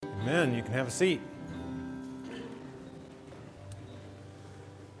Amen. You can have a seat.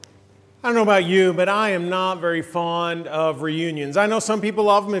 I don't know about you, but I am not very fond of reunions. I know some people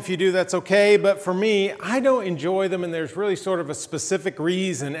love them. If you do, that's okay. But for me, I don't enjoy them, and there's really sort of a specific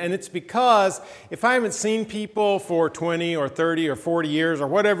reason. And it's because if I haven't seen people for 20 or 30 or 40 years or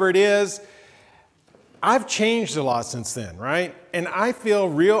whatever it is, I've changed a lot since then, right? And I feel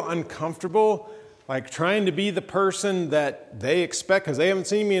real uncomfortable like trying to be the person that they expect, because they haven't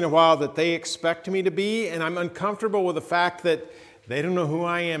seen me in a while, that they expect me to be. And I'm uncomfortable with the fact that they don't know who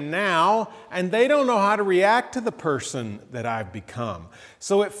I am now, and they don't know how to react to the person that I've become.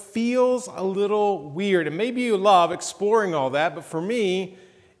 So it feels a little weird. And maybe you love exploring all that, but for me,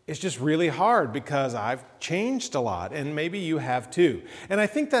 it's just really hard because I've changed a lot, and maybe you have too. And I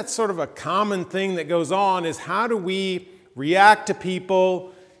think that's sort of a common thing that goes on, is how do we react to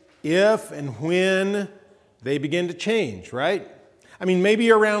people if and when they begin to change, right? I mean, maybe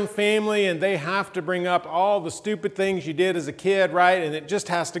you're around family and they have to bring up all the stupid things you did as a kid, right? And it just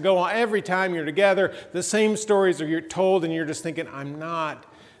has to go on every time you're together. The same stories are told, and you're just thinking, I'm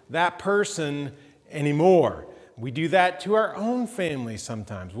not that person anymore. We do that to our own family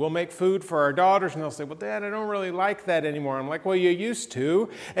sometimes. We'll make food for our daughters, and they'll say, well, Dad, I don't really like that anymore. I'm like, well, you used to.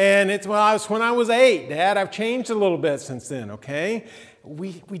 And it's, well, when I was 8, Dad. I've changed a little bit since then, okay?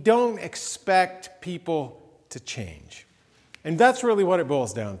 We don't expect people to change. And that's really what it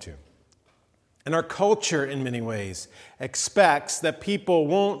boils down to. And our culture, in many ways, expects that people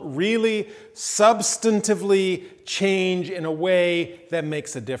won't really substantively change in a way that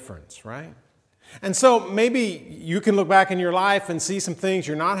makes a difference, right? And so maybe you can look back in your life and see some things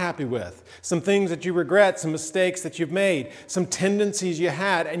you're not happy with, some things that you regret, some mistakes that you've made, some tendencies you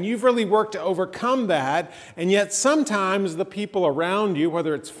had, and you've really worked to overcome that. And yet sometimes the people around you,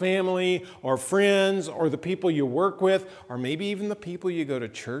 whether it's family or friends or the people you work with, or maybe even the people you go to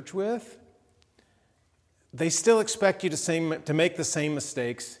church with, they still expect you to make the same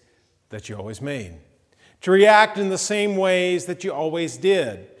mistakes that you always made, to react in the same ways that you always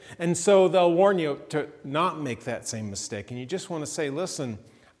did. And so they'll warn you to not make that same mistake. And you just want to say, listen,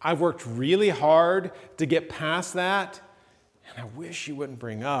 I've worked really hard to get past that, and I wish you wouldn't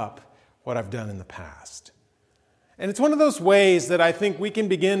bring up what I've done in the past. And it's one of those ways that I think we can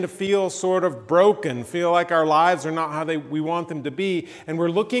begin to feel sort of broken, feel like our lives are not how we want them to be, and we're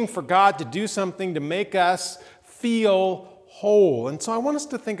looking for God to do something to make us feel whole. And so I want us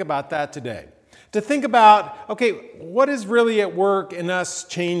to think about that today. To think about, okay, what is really at work in us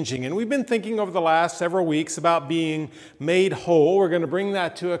changing? And we've been thinking over the last several weeks about being made whole. We're going to bring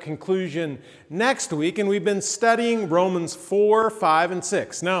that to a conclusion next week, and we've been studying Romans 4, 5, and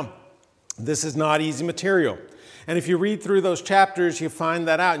 6. Now, this is not easy material. And if you read through those chapters, you find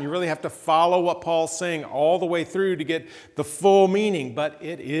that out, and you really have to follow what Paul's saying all the way through to get the full meaning, but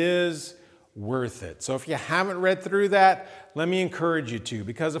it is worth it. So if you haven't read through that, let me encourage you to,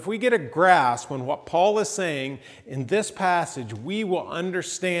 because if we get a grasp on what Paul is saying in this passage, we will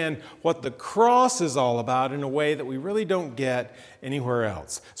understand what the cross is all about in a way that we really don't get anywhere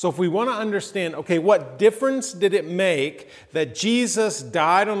else. So if we want to understand, okay, what difference did it make that Jesus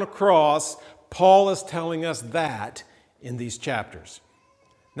died on the cross, Paul is telling us that in these chapters.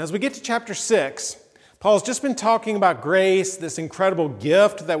 Now, as we get to chapter 6, Paul's just been talking about grace, this incredible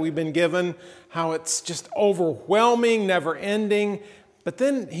gift that we've been given, how it's just overwhelming, never ending. But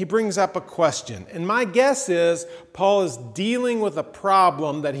then he brings up a question. And my guess is Paul is dealing with a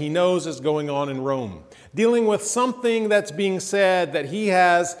problem that he knows is going on in Rome, dealing with something that's being said that he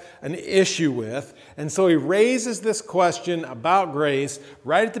has an issue with. And so he raises this question about grace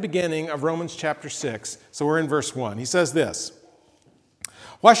right at the beginning of Romans chapter 6. So we're in verse 1. He says this,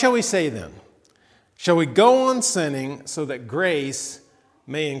 "What shall we say then? Shall we go on sinning so that grace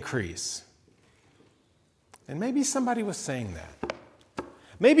may increase?" And maybe somebody was saying that.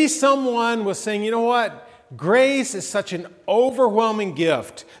 Maybe someone was saying, you know what? Grace is such an overwhelming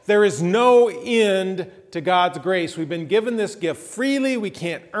gift. There is no end to God's grace. We've been given this gift freely. We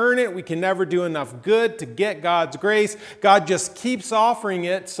can't earn it. We can never do enough good to get God's grace. God just keeps offering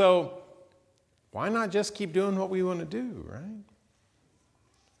it. So why not just keep doing what we want to do, right?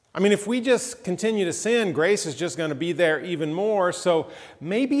 I mean, if we just continue to sin, grace is just going to be there even more. So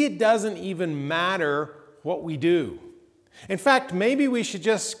maybe it doesn't even matter what we do. In fact, maybe we should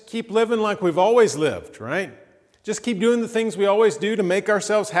just keep living like we've always lived, right? Just keep doing the things we always do to make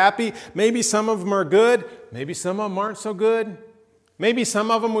ourselves happy. Maybe some of them are good. Maybe some of them aren't so good. Maybe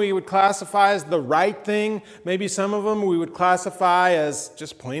some of them we would classify as the right thing. Maybe some of them we would classify as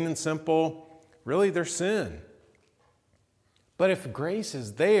just plain and simple. Really, they're sin. But if grace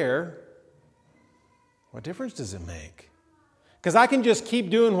is there, what difference does it make? Because I can just keep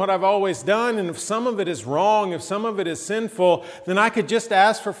doing what I've always done, and if some of it is wrong, if some of it is sinful, then I could just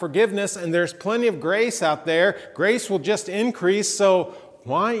ask for forgiveness, and there's plenty of grace out there. Grace will just increase, so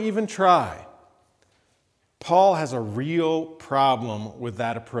why even try? Paul has a real problem with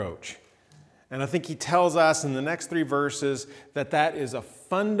that approach. And I think he tells us in the next 3 verses that that is a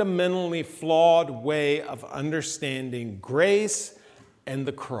fundamentally flawed way of understanding grace and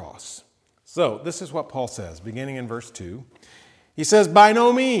the cross. So this is what Paul says, beginning in verse 2. He says, by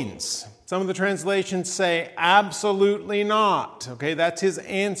no means. Some of the translations say, absolutely not. Okay, that's his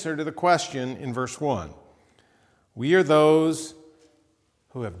answer to the question in verse 1. We are those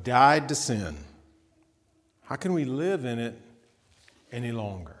who have died to sin. How can we live in it any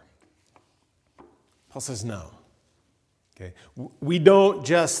longer? Paul says no. Okay, we don't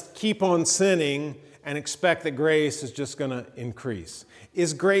just keep on sinning and expect that grace is just going to increase.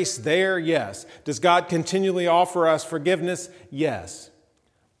 Is grace there? Yes. Does God continually offer us forgiveness? Yes.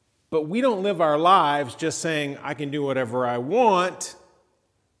 But we don't live our lives just saying, I can do whatever I want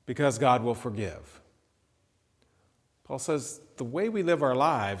because God will forgive. Paul says the way we live our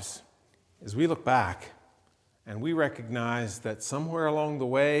lives is we look back and we recognize that somewhere along the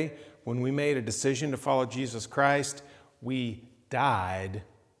way, when we made a decision to follow Jesus Christ, we died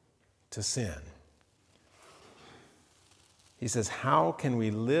to sin. He says, how can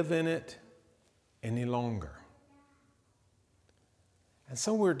we live in it any longer? And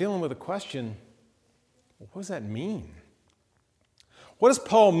so we're dealing with a question, what does that mean? What does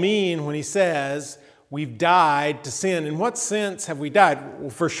Paul mean when he says we've died to sin? In what sense have we died? Well,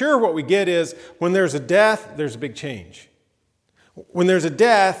 for sure what we get is when there's a death, there's a big change. When there's a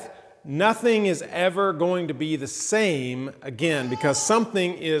death, nothing is ever going to be the same again because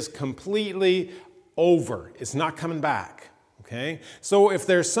something is completely over. It's not coming back. Okay? So if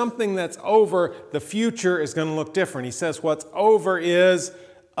there's something that's over, the future is going to look different. He says what's over is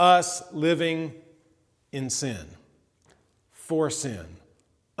us living in sin, for sin,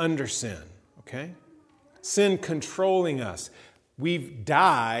 under sin. Okay? Sin controlling us. We've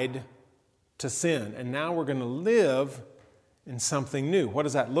died to sin, and now we're going to live in something new. What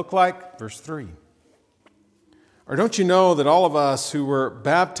does that look like? Verse 3. Or don't you know that all of us who were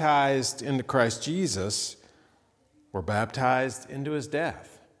baptized into Christ Jesus were baptized into his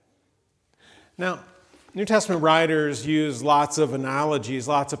death? Now, New Testament writers use lots of analogies,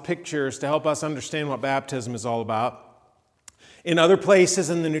 lots of pictures to help us understand what baptism is all about. In other places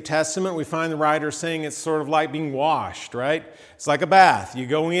in the New Testament, we find the writers saying it's sort of like being washed, right? It's like a bath. You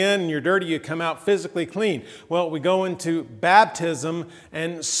go in and you're dirty, you come out physically clean. Well, we go into baptism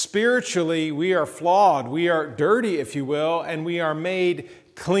and spiritually we are flawed. We are dirty, if you will, and we are made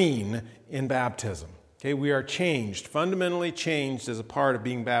clean in baptism. Okay, we are changed, fundamentally changed as a part of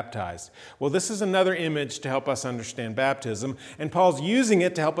being baptized. Well, this is another image to help us understand baptism, and Paul's using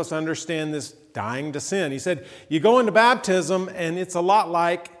it to help us understand this dying to sin. He said, you go into baptism, and it's a lot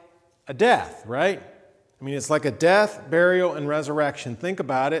like a death, right? I mean, it's like a death, burial, and resurrection. Think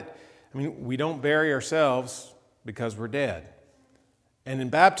about it. I mean, we don't bury ourselves because we're dead. And in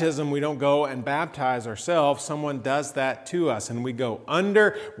baptism, we don't go and baptize ourselves. Someone does that to us, and we go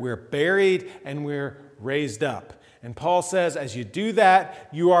under, we're buried, and we're raised up. And Paul says, as you do that,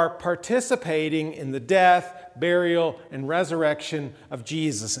 you are participating in the death, burial, and resurrection of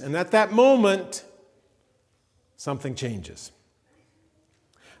Jesus. And at that moment, something changes.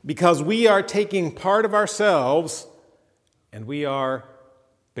 Because we are taking part of ourselves and we are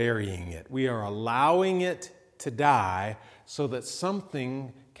burying it. We are allowing it to die so that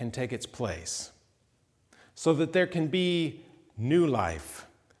something can take its place. So that there can be new life.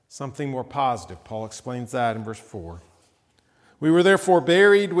 Something more positive. Paul explains that in verse 4. We were therefore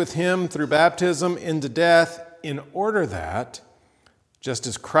buried with him through baptism into death, in order that, just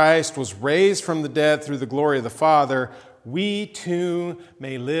as Christ was raised from the dead through the glory of the Father, we too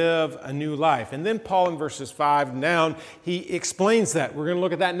may live a new life. And then Paul in verses 5 and down, he explains that. We're going to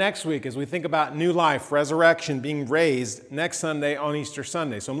look at that next week as we think about new life, resurrection, being raised next Sunday on Easter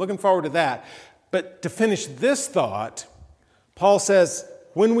Sunday. So I'm looking forward to that. But to finish this thought, Paul says,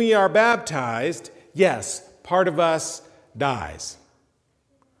 when we are baptized, yes, part of us dies.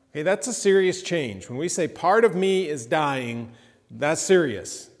 Okay, that's a serious change. When we say part of me is dying, that's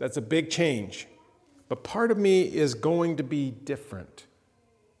serious. That's a big change. But part of me is going to be different.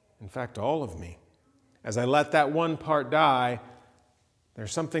 In fact, all of me. As I let that one part die,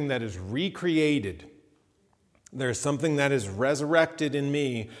 there's something that is recreated. There's something that is resurrected in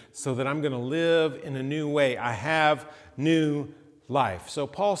me so that I'm going to live in a new way. I have new life. So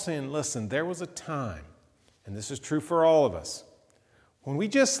Paul's saying, listen, there was a time, and this is true for all of us, when we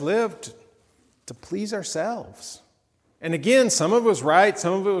just lived to please ourselves. And again, some of it was right,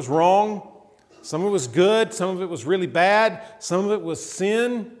 some of it was wrong, some of it was good, some of it was really bad, some of it was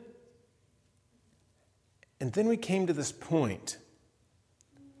sin. And then we came to this point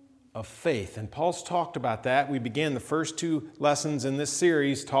of faith. And Paul's talked about that. We began the first 2 lessons in this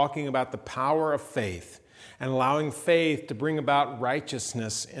series talking about the power of faith and allowing faith to bring about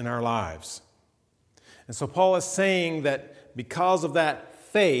righteousness in our lives. And so Paul is saying that because of that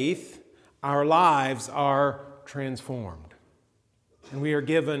faith, our lives are transformed. And we are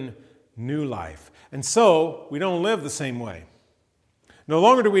given new life. And so we don't live the same way. No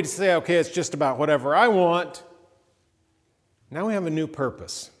longer do we say, okay, it's just about whatever I want. Now we have a new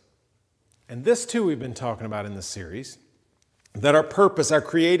purpose. And this too we've been talking about in this series. That our purpose, our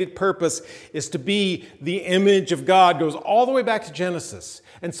created purpose, is to be the image of God. It goes all the way back to Genesis.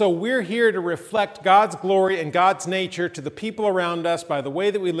 And so we're here to reflect God's glory and God's nature to the people around us by the way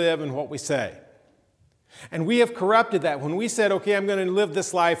that we live and what we say. And we have corrupted that. When we said, okay, I'm going to live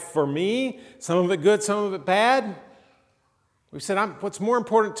this life for me, some of it good, some of it bad, we said, what's more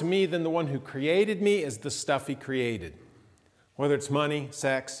important to me than the one who created me is the stuff he created. Whether it's money,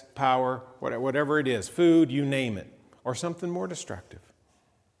 sex, power, whatever it is, food, you name it, or something more destructive.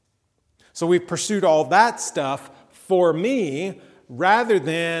 So we've pursued all that stuff for me rather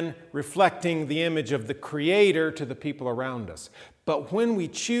than reflecting the image of the Creator to the people around us. But when we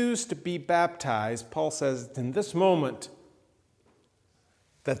choose to be baptized, Paul says in this moment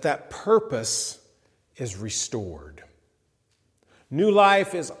that purpose is restored. New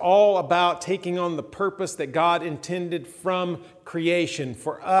life is all about taking on the purpose that God intended from creation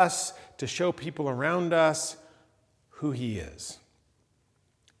for us to show people around us who He is.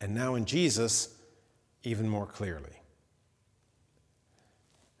 And now in Jesus, even more clearly.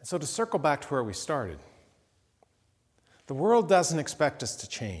 And so to circle back to where we started, the world doesn't expect us to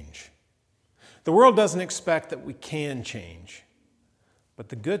change. The world doesn't expect that we can change. But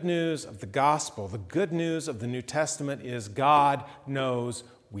the good news of the gospel, the good news of the New Testament is God knows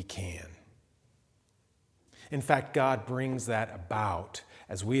we can. In fact, God brings that about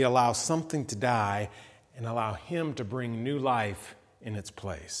as we allow something to die and allow Him to bring new life in its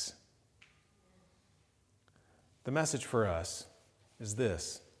place. The message for us is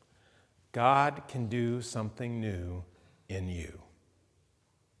this: God can do something new in you.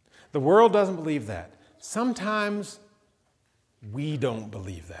 The world doesn't believe that. Sometimes we don't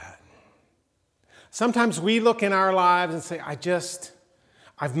believe that. Sometimes we look in our lives and say,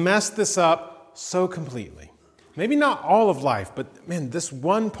 I've messed this up so completely. Maybe not all of life, but man, this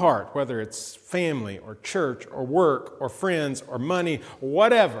one part, whether it's family or church or work or friends or money,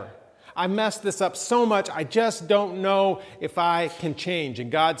 whatever, I messed this up so much, I just don't know if I can change. And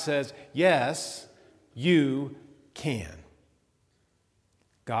God says, yes, you can.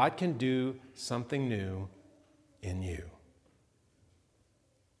 God can do something new in you.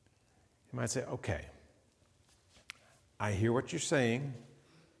 You might say, okay, I hear what you're saying.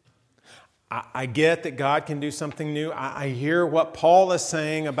 I get that God can do something new. I hear what Paul is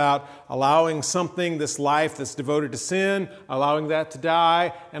saying about allowing something, this life that's devoted to sin, allowing that to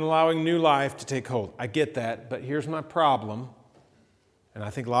die, and allowing new life to take hold. I get that, but here's my problem, and I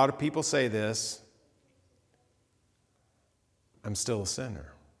think a lot of people say this: I'm still a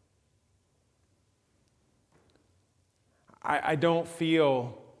sinner. I don't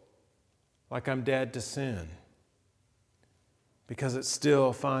feel like I'm dead to sin because it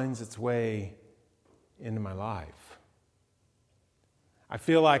still finds its way into my life. I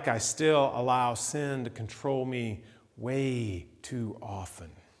feel like I still allow sin to control me way too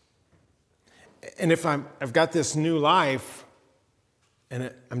often. And if I've got this new life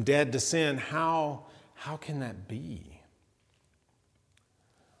and I'm dead to sin, how can that be?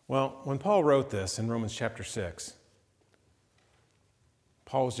 Well, when Paul wrote this in Romans chapter 6,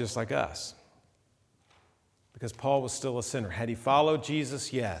 Paul was just like us. Because Paul was still a sinner. Had he followed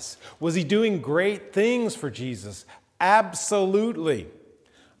Jesus? Yes. Was he doing great things for Jesus? Absolutely.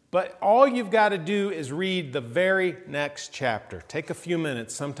 But all you've got to do is read the very next chapter. Take a few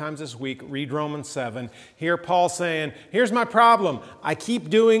minutes, sometimes this week, read Romans 7. Hear Paul saying, here's my problem. I keep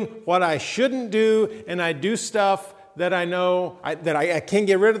doing what I shouldn't do, and I do stuff that I know, that I can't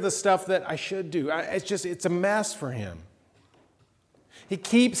get rid of the stuff that I should do. It's a mess for him. He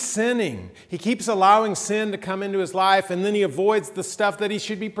keeps sinning. He keeps allowing sin to come into his life, and then he avoids the stuff that he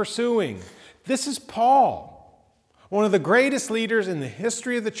should be pursuing. This is Paul, one of the greatest leaders in the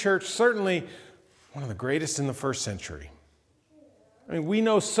history of the church, certainly one of the greatest in the first century. I mean, we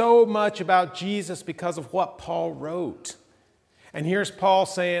know so much about Jesus because of what Paul wrote. And here's Paul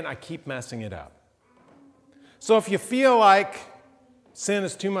saying, I keep messing it up. So if you feel like sin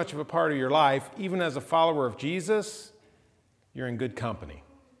is too much of a part of your life, even as a follower of Jesus, you're in good company.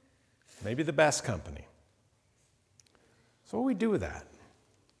 Maybe the best company. So what do we do with that?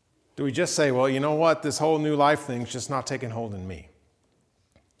 Do we just say, well, you know what, this whole new life thing's just not taking hold in me?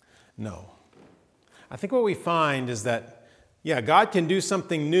 No. I think what we find is that, yeah, God can do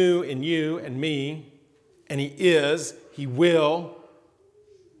something new in you and me, and He will,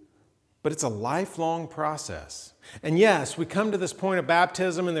 but it's a lifelong process. And yes, we come to this point of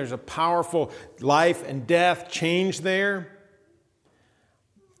baptism and there's a powerful life and death change there,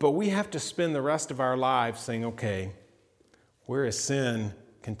 but we have to spend the rest of our lives saying, okay, where is sin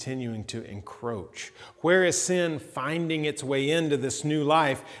continuing to encroach? Where is sin finding its way into this new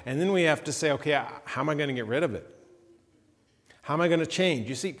life? And then we have to say, okay, how am I going to get rid of it? How am I going to change?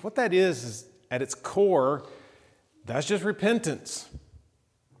 You see, what that is at its core, that's just repentance.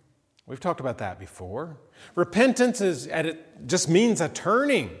 We've talked about that before. Repentance just means a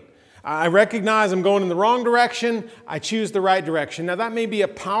turning. I recognize I'm going in the wrong direction. I choose the right direction. Now, that may be a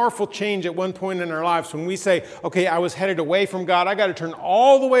powerful change at one point in our lives when we say, okay, I was headed away from God. I got to turn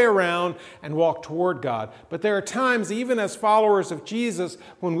all the way around and walk toward God. But there are times, even as followers of Jesus,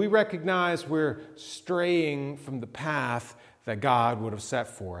 when we recognize we're straying from the path that God would have set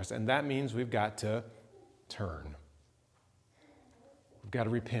for us. And that means we've got to turn. We've got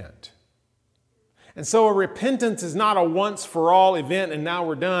to repent. And so a repentance is not a once-for-all event and now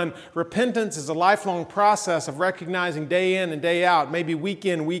we're done. Repentance is a lifelong process of recognizing day in and day out, maybe week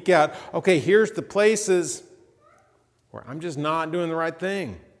in, week out, okay, here's the places where I'm just not doing the right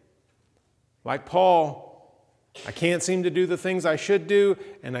thing. Like Paul, I can't seem to do the things I should do,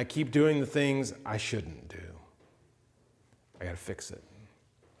 and I keep doing the things I shouldn't do. I got to fix it.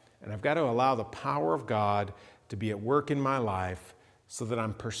 And I've got to allow the power of God to be at work in my life so that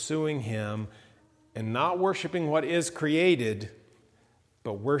I'm pursuing Him and not worshiping what is created,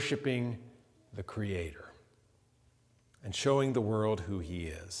 but worshiping the Creator and showing the world who He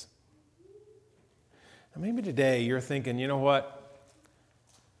is. Now maybe today you're thinking, you know what?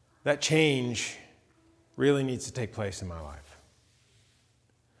 That change really needs to take place in my life.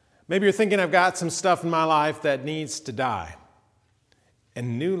 Maybe you're thinking I've got some stuff in my life that needs to die,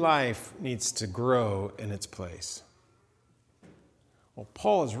 and new life needs to grow in its place. Well,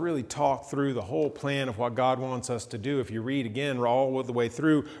 Paul has really talked through the whole plan of what God wants us to do. If you read again all the way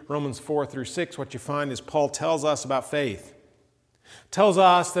through Romans 4 through 6, what you find is Paul tells us about faith. Tells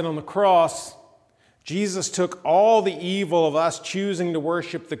us that on the cross, Jesus took all the evil of us choosing to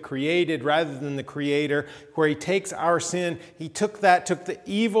worship the created rather than the Creator, where He takes our sin. He took the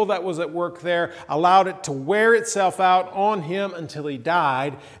evil that was at work there, allowed it to wear itself out on Him until He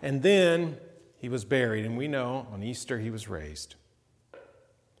died, and then He was buried. And we know on Easter He was raised.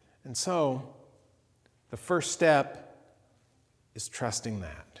 And so, the first step is trusting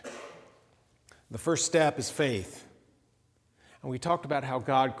that. The first step is faith. And we talked about how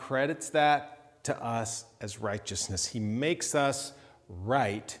God credits that to us as righteousness. He makes us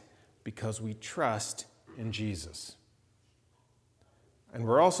right because we trust in Jesus. And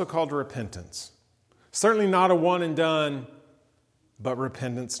we're also called to repentance. Certainly not a one and done, but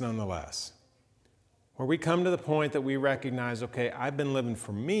repentance nonetheless. Where we come to the point that we recognize, okay, I've been living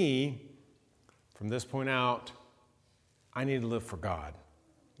for me. From this point out, I need to live for God.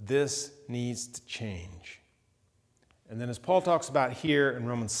 This needs to change. And then as Paul talks about here in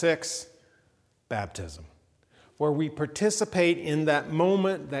Romans 6, baptism, where we participate in that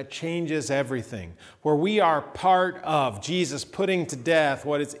moment that changes everything, where we are part of Jesus putting to death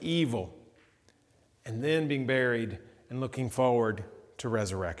what is evil, and then being buried and looking forward to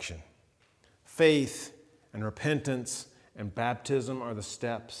resurrection. Faith and repentance and baptism are the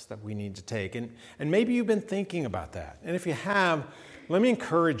steps that we need to take. And maybe you've been thinking about that. And if you have, let me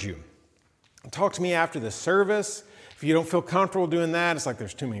encourage you. Talk to me after the service. If you don't feel comfortable doing that, it's like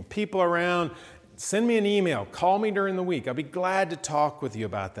there's too many people around, send me an email. Call me during the week. I'll be glad to talk with you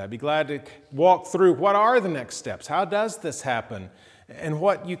about that. I'd be glad to walk through what are the next steps. How does this happen? And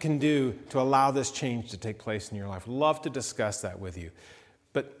what you can do to allow this change to take place in your life. Love to discuss that with you.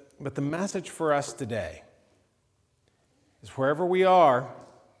 But the message for us today is wherever we are,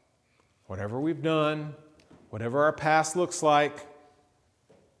 whatever we've done, whatever our past looks like,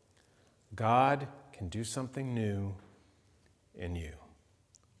 God can do something new in you.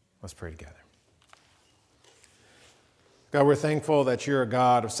 Let's pray together. God, we're thankful that you're a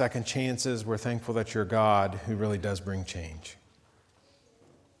God of second chances. We're thankful that you're a God who really does bring change.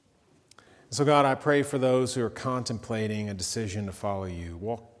 So God, I pray for those who are contemplating a decision to follow you.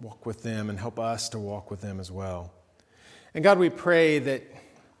 Walk with them and help us to walk with them as well. And God, we pray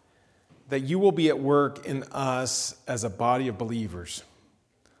that you will be at work in us as a body of believers,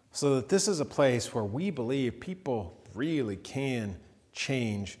 so that this is a place where we believe people really can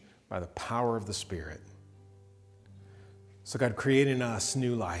change by the power of the Spirit. So God, create in us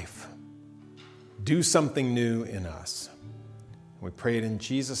new life. Do something new in us. We pray it in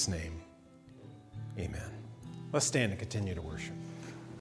Jesus' name. Amen. Let's stand and continue to worship.